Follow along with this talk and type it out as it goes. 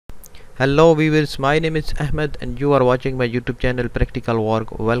Hello viewers, my name is Ahmed and you are watching my YouTube channel Practical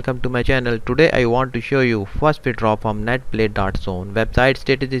Work. Welcome to my channel. Today I want to show you first withdraw from netplay.zone. Website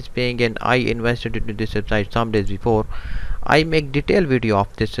status is paying and I invested into this website some days before. I make detailed video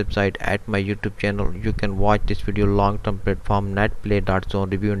of this website at my YouTube channel. You can watch this video long term platform netplay.zone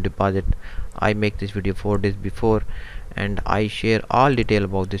review and deposit. I make this video 4 days before and I share all detail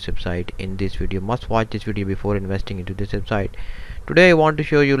about this website in this video. Must watch this video before investing into this website. Today I want to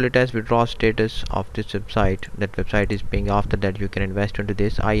show you latest withdrawal status of this website. That website is paying. After that you can invest into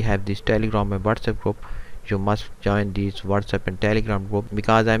this. I have this Telegram and WhatsApp group. You must join these WhatsApp and Telegram group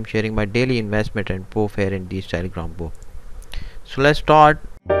because I am sharing my daily investment and proof here in this Telegram group. So let's start.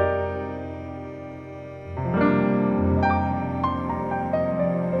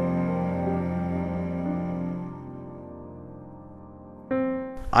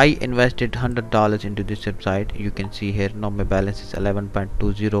 I invested $100 into this website. You can see here now my balance is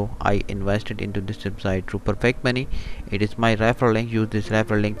 11.20. I invested into this website through Perfect Money. It is my referral link. Use this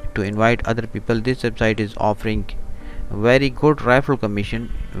referral link to invite other people. This website is offering very good referral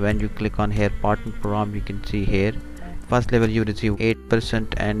commission. When you click on here partner program, you can see here first level you receive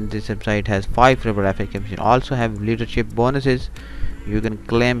 8% and this website has 5 referral commission. Also have leadership bonuses you can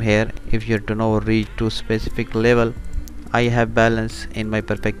claim here if your turnover reach to specific level. I have balance in my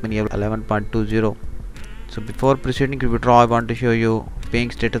Perfect Money of 11.20. So before proceeding to withdraw, I want to show you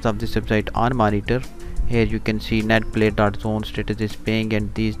paying status of this website on monitor. Here you can see netplay.zone status is paying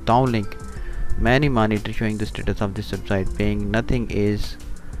and these downlink many monitor showing the status of this website paying. Nothing is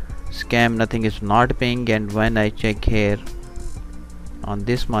scam, nothing is not paying, and when I check here on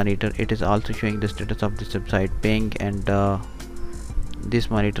this monitor it is also showing the status of this website paying and this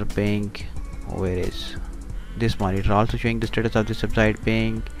monitor paying. Where is this monitor also showing the status of this website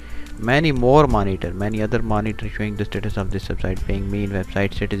paying. Many other monitor showing the status of this website paying. Main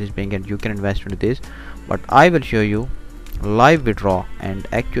website status is paying and you can invest into this, but I will show you live withdraw and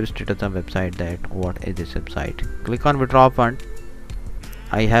actual status of website that what is this website. Click on withdraw fund.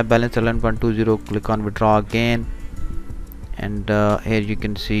 I have balance 11.20. click on withdraw again and here you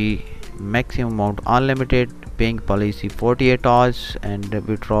can see maximum amount unlimited, paying policy 48 hours, and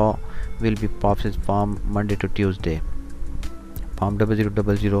withdraw will be processed from Monday to Tuesday from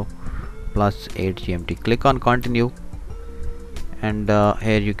 0000 plus 8 GMT. Click on continue and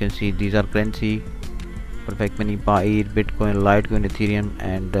here you can see these are currency: Perfect Money, Pair, Bitcoin, Litecoin, Ethereum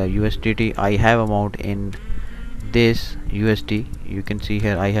and USDT. I have amount in this USD. You can see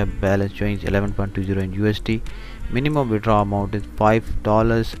here I have balance showing 11.20 in USD. Minimum withdraw amount is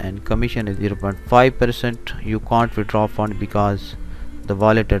 $5 and commission is 0.5%. You can't withdraw fund because the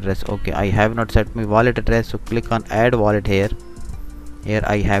wallet address. Okay, I have not set my wallet address, so click on add wallet here. Here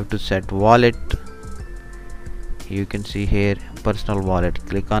I have to set wallet. You can see here personal wallet.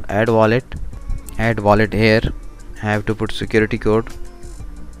 Click on add wallet. Add wallet here. Have to put security code.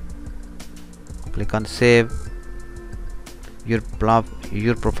 Click on save. Your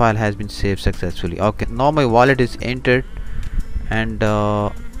profile has been saved successfully. Okay, now my wallet is entered and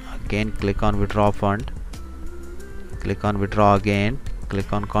again click on withdraw fund. Click on withdraw again.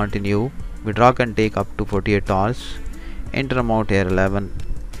 Click on continue. Withdraw can take up to 48 hours. Enter amount here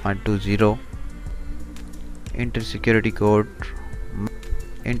 11.20. Enter security code.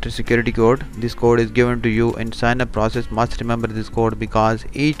 This code is given to you in sign up process. Must remember this code because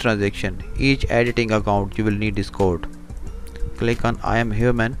each transaction, each editing account you will need this code. Click on I am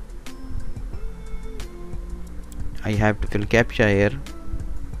human. I have to fill captcha here.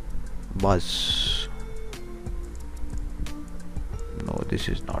 Bus. No, this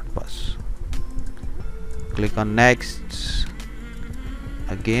is not bus. Click on next.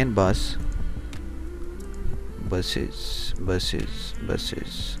 Again buses.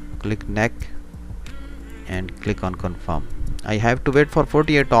 Click next and click on confirm. I have to wait for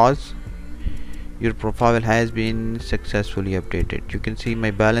 48 hours. Your profile has been successfully updated. You can see my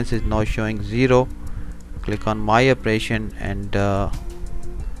balance is now showing 0. Click on my operation and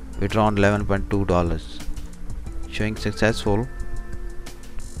withdrawn $11.2 showing successful.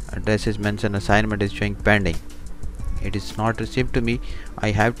 Address is mentioned, assignment is showing pending. It is not received to me.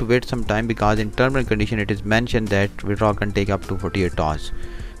 I have to wait some time because in terms and condition it is mentioned that withdrawal can take up to 48 hours.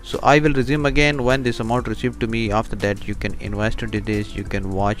 So I will resume again when this amount received to me. After that you can invest into this. You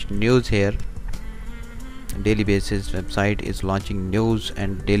can watch news here. Daily basis website is launching news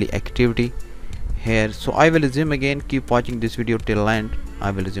and daily activity here. So I will resume again. Keep watching this video till end.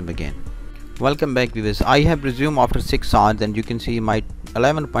 I will resume again. Welcome back viewers. I have resumed after 6 hours and you can see my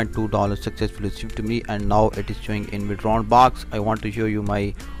 $11.2 successfully received to me and now it is showing in withdrawn box. I want to show you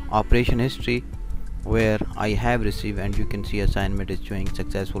my operation history. where I have received, and you can see assignment is showing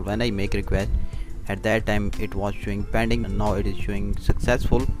successful. When I make request, at that time it was showing pending, and now it is showing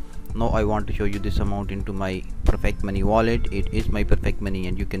successful. Now I want to show you this amount into my Perfect Money wallet. It is my Perfect Money,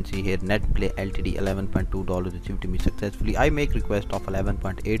 and you can see here netplay ltd $11.2 received to me successfully. I make request of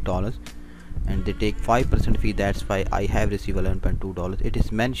 $11.8 and they take 5% fee. That's why I have received $11.2. It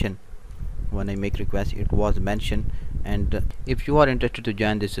is mentioned when I make request, it was mentioned. And if you are interested to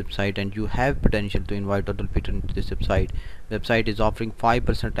join this website and you have potential to invite other people into this website is offering 5%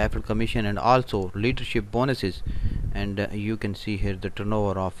 referral commission and also leadership bonuses. And you can see here the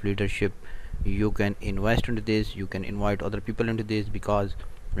turnover of leadership. You can invest into this, you can invite other people into this, because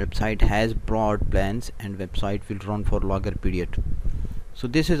website has broad plans and website will run for longer period. So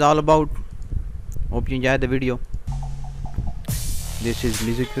this is all about. Hope you enjoyed the video. This is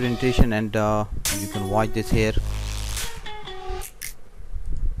music presentation, and you can watch this here.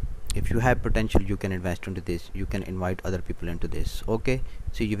 If you have potential, you can invest into this, you can invite other people into this. Okay,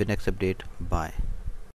 see you with next update. Bye.